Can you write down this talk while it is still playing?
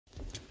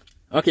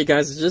Okay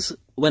guys, I just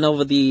went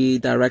over the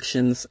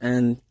directions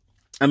and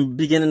I'm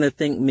beginning to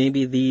think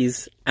maybe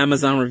these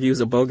Amazon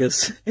reviews are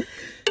bogus.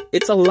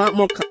 It's a lot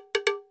more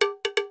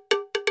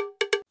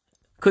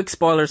quick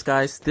spoilers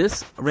guys,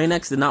 this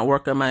Rain-X did not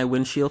work on my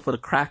windshield for the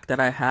crack that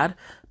I had,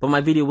 but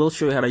my video will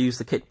show you how to use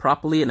the kit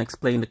properly and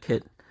explain the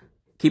kit.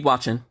 Keep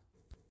watching.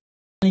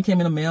 It came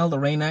in the mail, the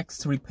Rain-X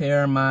to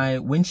repair my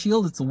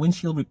windshield. It's a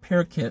windshield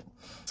repair kit.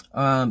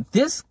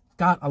 This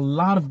got a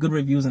lot of good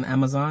reviews on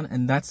Amazon,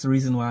 and that's the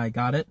reason why I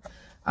got it.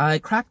 I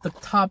cracked the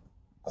top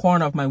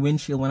corner of my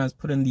windshield when I was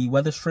putting the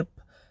weather strip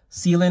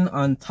sealing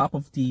on top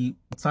of the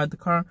outside the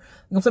car. I'm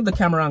gonna flip the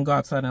camera around, go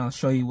outside, and I'll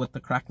show you what the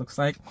crack looks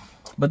like.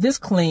 But this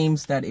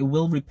claims that it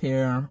will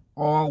repair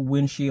all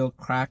windshield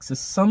cracks to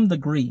some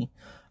degree.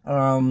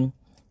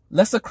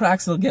 Lesser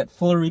cracks will get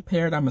fully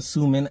repaired, I'm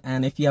assuming,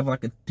 and if you have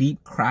like a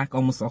deep crack,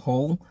 almost a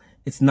hole,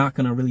 it's not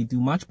gonna really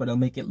do much, but it'll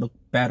make it look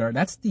better.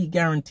 That's the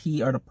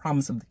guarantee or the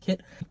promise of the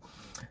kit.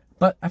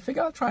 But I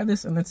figure I'll try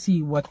this and let's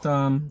see what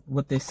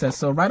they say.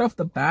 So right off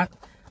the bat,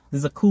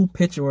 there's a cool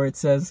picture where it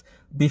says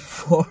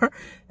before,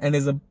 and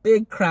there's a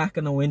big crack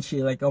in the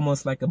windshield, like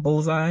almost like a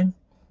bullseye.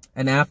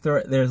 And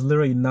after, there's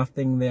literally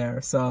nothing there.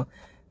 So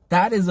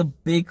that is a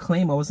big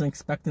claim. I wasn't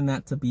expecting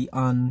that to be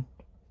on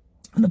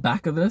the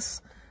back of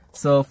this.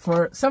 So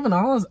for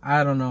 $7,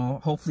 I don't know.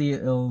 Hopefully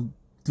it'll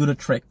do the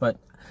trick.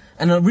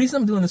 And the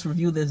reason I'm doing this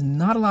review, there's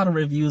not a lot of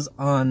reviews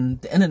on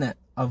the internet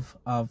of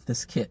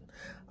this kit.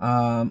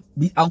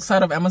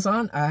 Outside of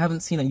Amazon, I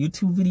haven't seen a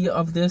YouTube video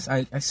of this.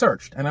 I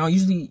searched, and I'll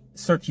usually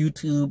search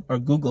YouTube or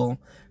Google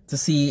to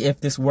see if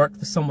this worked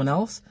for someone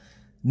else.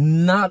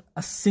 Not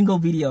a single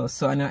video.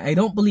 So I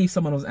don't believe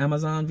some of those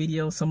Amazon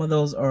videos. Some of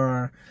those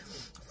are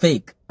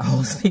fake. I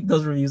always think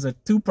those reviews are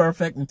too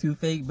perfect and too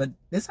fake, but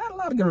this had a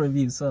lot of good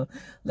reviews. So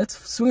let's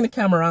swing the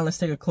camera around. Let's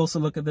take a closer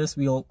look at this.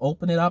 We'll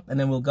open it up and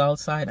then we'll go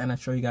outside and I'll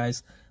show you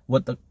guys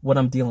what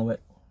I'm dealing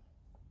with.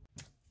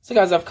 So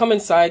guys, I've come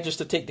inside just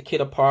to take the kit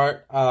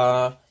apart.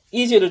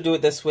 Easier to do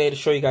it this way to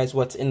show you guys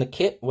what's in the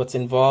kit, what's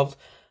involved.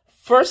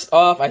 First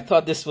off, I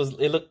thought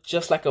it looked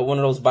just like one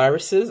of those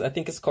viruses. I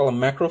think it's called a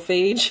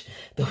macrophage.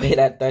 The way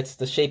that's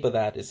the shape of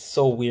that is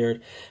so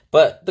weird.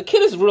 But the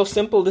kit is real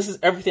simple. This is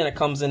everything that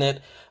comes in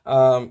it.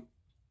 I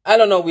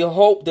don't know. We'll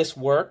hope this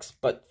works.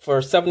 But for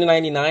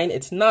 $70.99,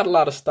 it's not a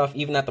lot of stuff,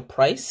 even at the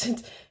price.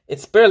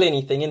 It's barely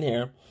anything in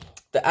here.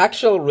 The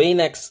actual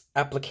Rain-X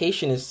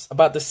application is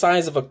about the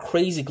size of a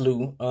Crazy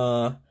Glue.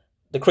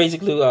 The Crazy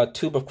Glue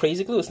tube of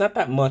Crazy Glue. It's not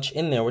that much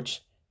in there,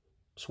 which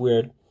is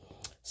weird.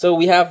 So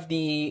we have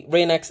the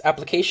Rain-X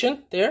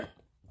application there.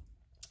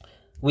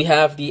 We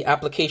have the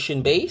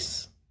application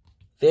base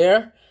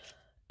there.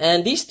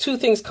 And these two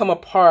things come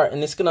apart,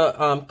 and it's going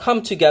to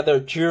come together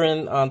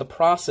during the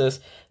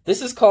process.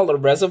 This is called a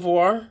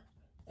reservoir,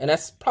 and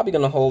that's probably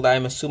going to hold,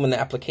 I'm assuming, the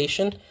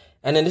application.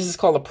 And then this is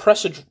called a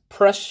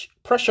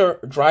pressure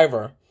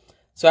driver.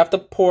 So after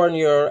pouring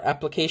your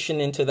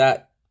application into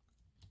that,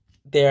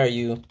 there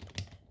you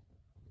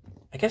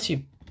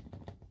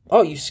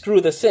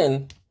screw this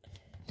in.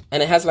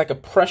 And it has like a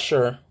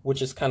pressure,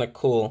 which is kind of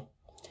cool.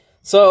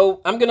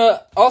 So I'm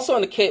gonna, also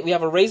in the kit, we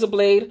have a razor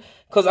blade,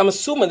 because I'm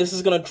assuming this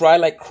is gonna dry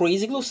like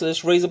Crazy Glue. So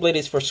this razor blade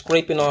is for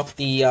scraping off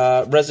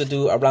the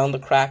residue around the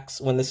cracks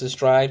when this is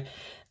dried.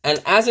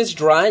 And as it's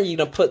drying, you're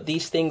gonna put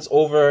these things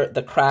over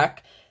the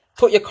crack.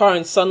 Put your car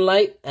in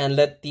sunlight and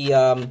let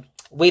the,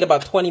 wait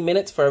about 20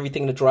 minutes for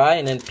everything to dry,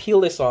 and then peel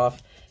this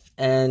off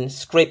and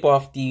scrape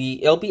off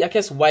the, it'll be, I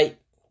guess, white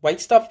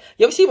stuff.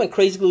 You ever see when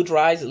Crazy Glue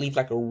dries, it leaves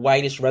like a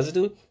whitish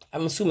residue?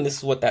 I'm assuming this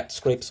is what that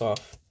scrapes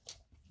off.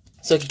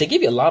 So they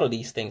give you a lot of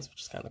these things,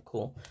 which is kind of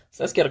cool.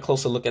 So let's get a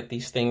closer look at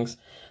these things.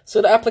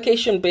 So the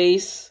application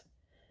base,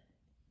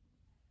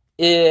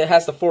 it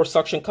has the 4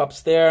 suction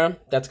cups there.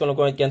 That's going to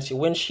go against your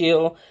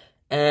windshield.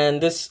 And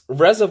this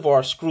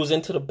reservoir screws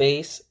into the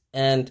base.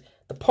 And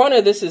the point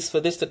of this is for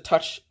this to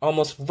touch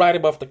almost right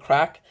above the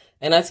crack.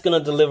 And that's going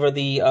to deliver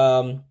the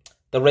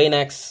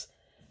Rain-X,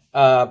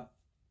 what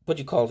do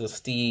you call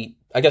this?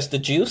 I guess the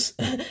juice.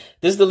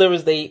 This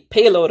delivers the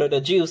payload or the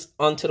juice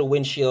onto the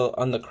windshield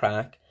on the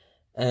crack.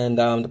 And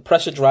the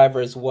pressure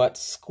driver is what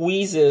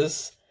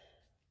squeezes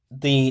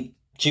the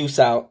juice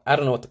out. I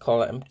don't know what to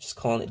call it. I'm just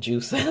calling it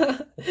juice.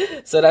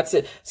 So that's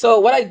it. So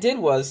what I did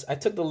was I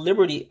took the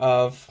liberty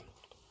of,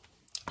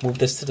 move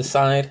this to the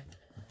side,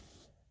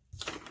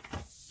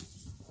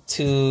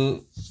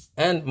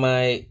 and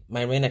my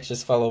Rain-X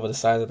just fell over the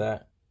side of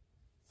that.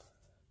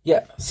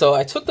 Yeah, so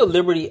I took the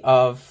liberty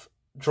of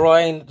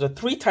drawing the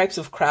 3 types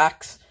of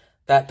cracks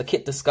that the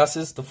kit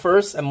discusses. The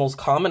first and most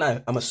common,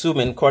 I'm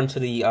assuming, according to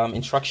the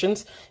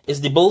instructions, is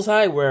the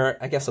bullseye,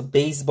 where I guess a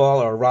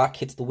baseball or a rock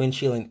hits the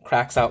windshield and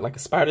cracks out like a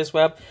spider's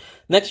web.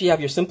 Next, you have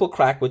your simple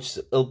crack, which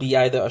will be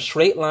either a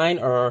straight line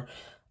or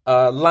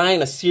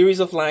a series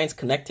of lines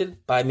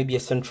connected by maybe a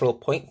central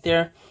point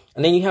there.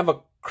 And then you have a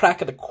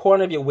crack at the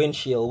corner of your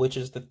windshield, which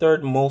is the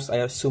third most, I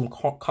assume,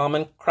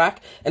 common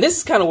crack. And this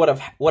is kind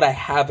of what I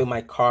have in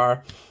my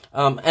car.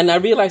 And I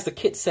realized the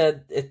kit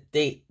said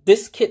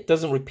this kit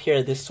doesn't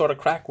repair this sort of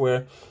crack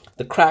where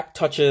the crack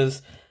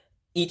touches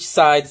each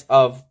sides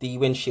of the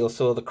windshield.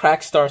 So the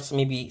crack starts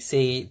maybe,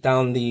 say,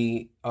 down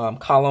the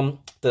column,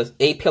 the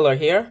A pillar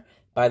here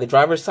by the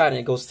driver's side, and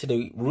it goes to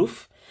the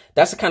roof.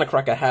 That's the kind of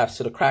crack I have.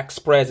 So the crack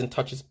spreads and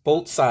touches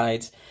both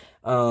sides.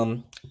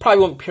 Probably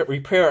won't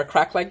repair a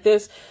crack like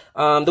this.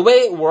 The way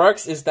it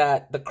works is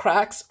that the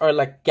cracks are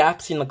like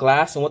gaps in the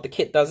glass, and what the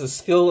kit does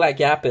is fill that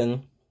gap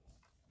in,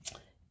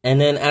 and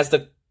then as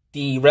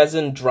the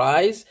resin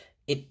dries,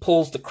 it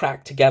pulls the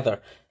crack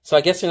together. So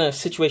I guess in a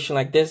situation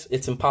like this,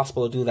 it's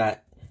impossible to do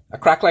that. A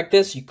crack like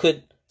this, you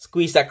could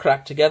squeeze that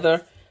crack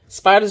together.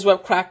 Spider's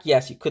web crack,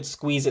 yes, you could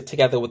squeeze it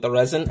together with the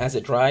resin as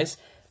it dries.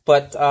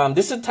 But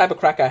this is the type of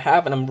crack I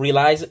have, and I'm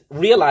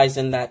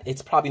realizing that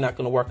it's probably not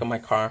going to work on my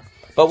car.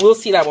 But we'll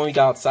see that when we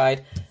go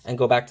outside and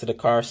go back to the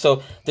car.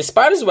 So the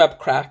spider's web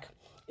crack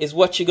is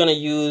what you're going to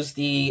use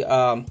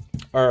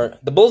or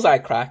the bullseye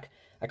crack.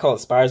 I call it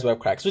spider's web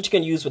crack. It's what you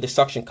can use with the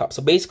suction cup.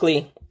 So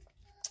basically,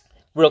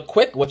 real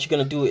quick, what you're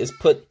going to do is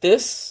put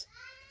this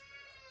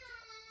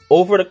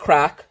over the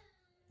crack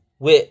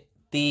with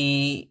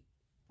the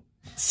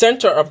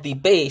center of the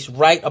base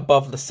right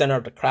above the center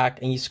of the crack,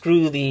 and you're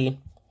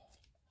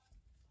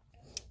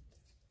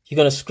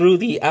going to screw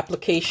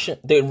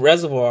the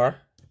reservoir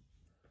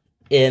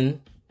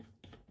in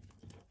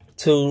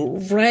to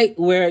right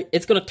where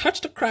it's going to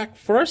touch the crack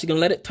first. You're going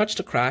to let it touch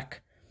the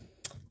crack,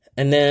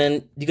 and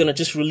then you're going to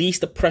just release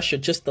the pressure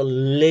just a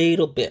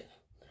little bit.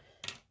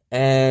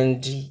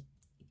 And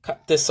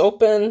cut this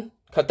open,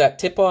 cut that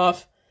tip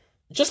off.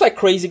 Just like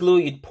crazy glue,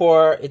 you'd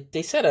pour it.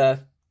 They said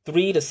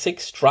 3 to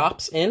 6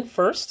 drops in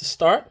first to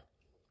start.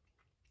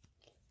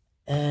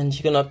 And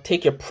you're going to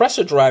take your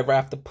pressure driver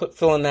after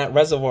filling that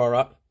reservoir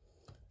up,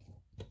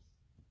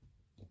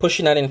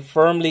 pushing that in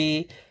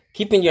firmly,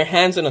 keeping your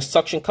hands in a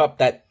suction cup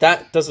that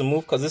doesn't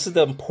move, because this is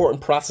the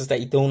important process that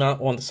you do not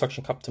want the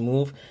suction cup to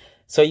move.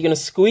 So you're going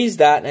to squeeze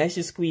that, and as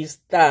you squeeze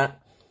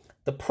that,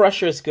 the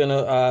pressure is going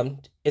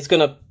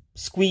to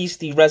squeeze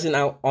the resin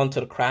out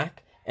onto the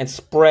crack and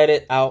spread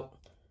it out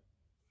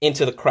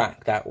into the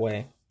crack that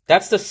way.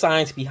 That's the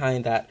science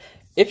behind that.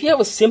 If you have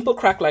a simple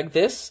crack like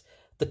this,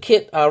 the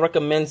kit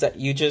recommends that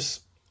you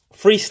just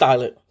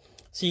freestyle it.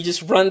 So you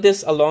just run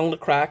this along the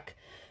crack.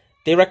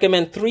 They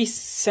recommend 3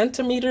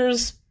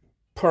 centimeters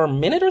per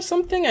minute or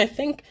something, I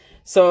think.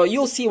 So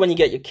you'll see when you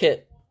get your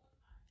kit.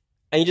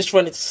 And you just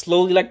run it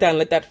slowly like that and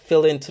let that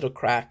fill into the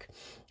crack.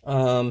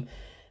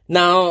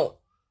 Now,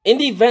 in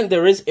the event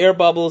there is air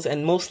bubbles,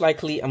 and most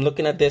likely, I'm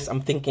looking at this,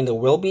 I'm thinking there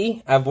will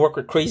be. I've worked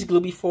with crazy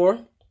glue before,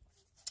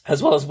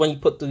 as well as when you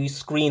put these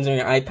screens on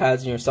your iPads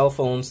and your cell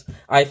phones,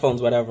 iPhones,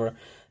 whatever.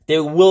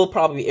 There will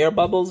probably be air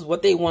bubbles.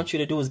 What they want you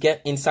to do is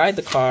get inside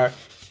the car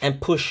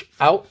and push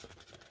out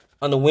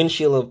on the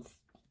windshield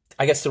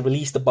I guess, to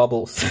release the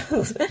bubbles.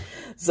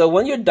 So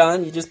when you're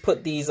done, you just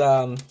put these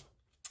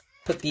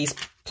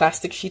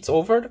plastic sheets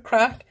over the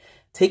crack.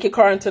 Take your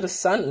car into the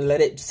sun and let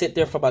it sit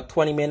there for about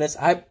 20 minutes.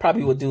 I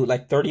probably would do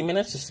like 30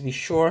 minutes just to be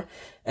sure.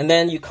 And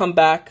then you come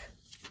back,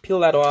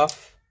 peel that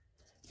off.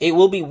 It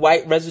will be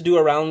white residue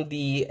around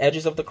the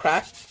edges of the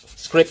crack.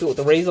 Scrape it with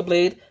a razor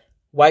blade.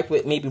 Wipe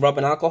with maybe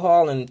rubbing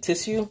alcohol and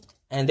tissue.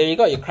 And there you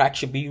go. Your crack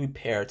should be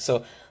repaired.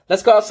 So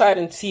let's go outside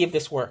and see if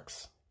this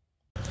works.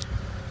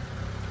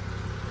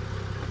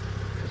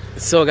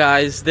 So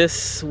guys,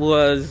 this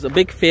was a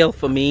big fail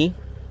for me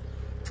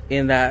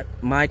in that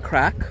my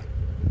crack,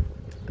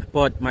 I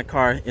bought my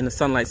car in the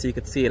sunlight so you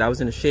could see it. I was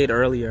in the shade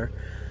earlier.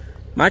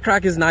 My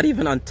crack is not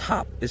even on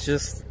top. It's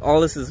just, all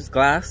this is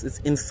glass. It's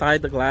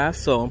inside the glass.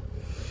 So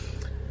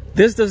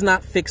this does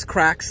not fix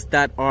cracks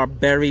that are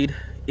buried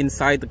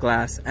inside the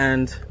glass.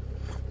 And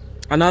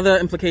another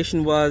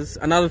implication was,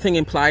 another thing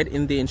implied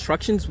in the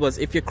instructions was,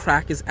 if your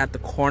crack is at the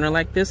corner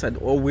like this,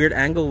 at a weird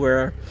angle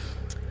where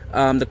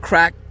the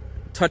crack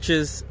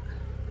touches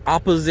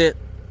opposite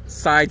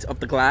sides of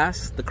the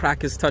glass, the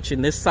crack is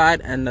touching this side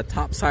and the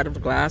top side of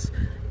the glass,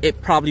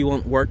 it probably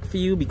won't work for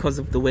you because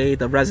of the way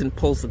the resin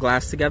pulls the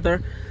glass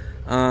together.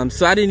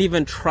 So I didn't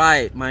even try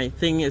it. My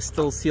thing is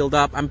still sealed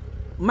up. I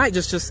might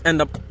just end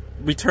up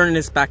returning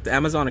this back to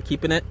Amazon or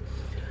keeping it.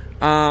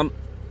 The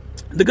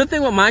good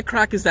thing with my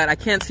crack is that I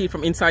can't see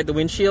from inside the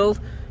windshield.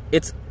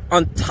 It's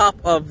on top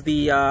of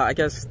the I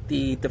guess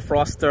the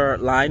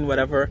defroster line,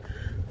 whatever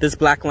this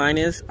black line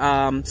is.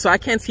 So I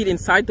can't see it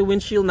inside the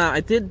windshield. Now,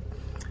 I did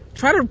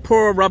try to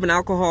pour rubbing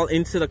alcohol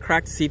into the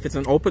crack to see if it's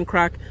an open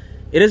crack.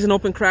 It is an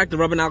open crack. The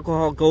rubbing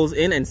alcohol goes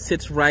in and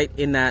sits right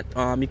in that.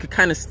 You could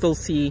kind of still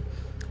see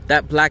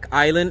that black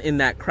island in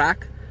that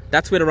crack.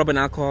 That's where the rubbing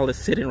alcohol is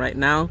sitting right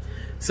now.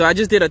 So I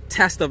just did a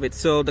test of it.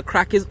 So the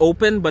crack is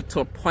open, but to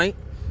a point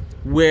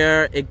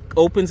where it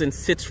opens and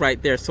sits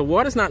right there. So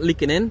water's not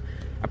leaking in.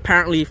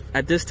 Apparently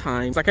at this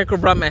time, it's like I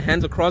could rub my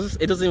hands across this.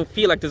 It doesn't even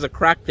feel like there's a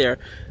crack there.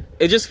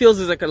 It just feels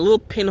there's like a little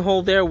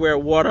pinhole there where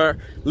water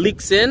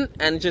leaks in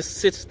and just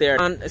sits there.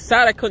 It's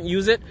sad I couldn't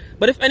use it,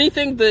 but if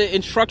anything, the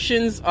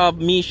instructions of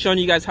me showing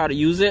you guys how to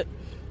use it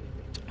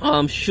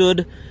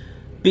should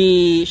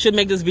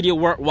make this video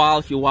worthwhile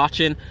if you're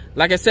watching.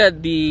 Like I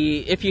said,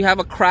 if you have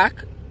a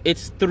crack,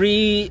 it's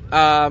 3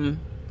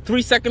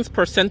 seconds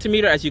per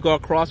centimeter as you go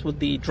across with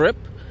the drip.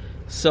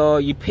 So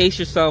you pace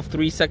yourself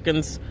 3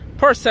 seconds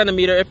per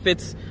centimeter. If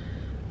it's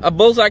a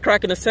bullseye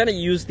crack in the center,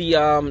 you use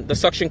the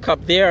suction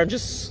cup there and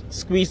just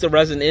squeeze the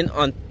resin in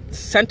on the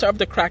center of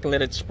the crack and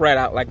let it spread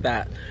out like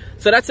that.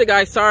 So that's it,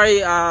 guys. Sorry,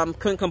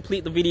 couldn't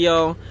complete the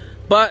video,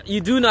 but you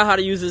do know how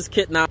to use this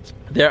kit now.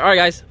 There. All right,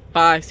 guys.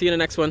 Bye. See you in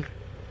the next one.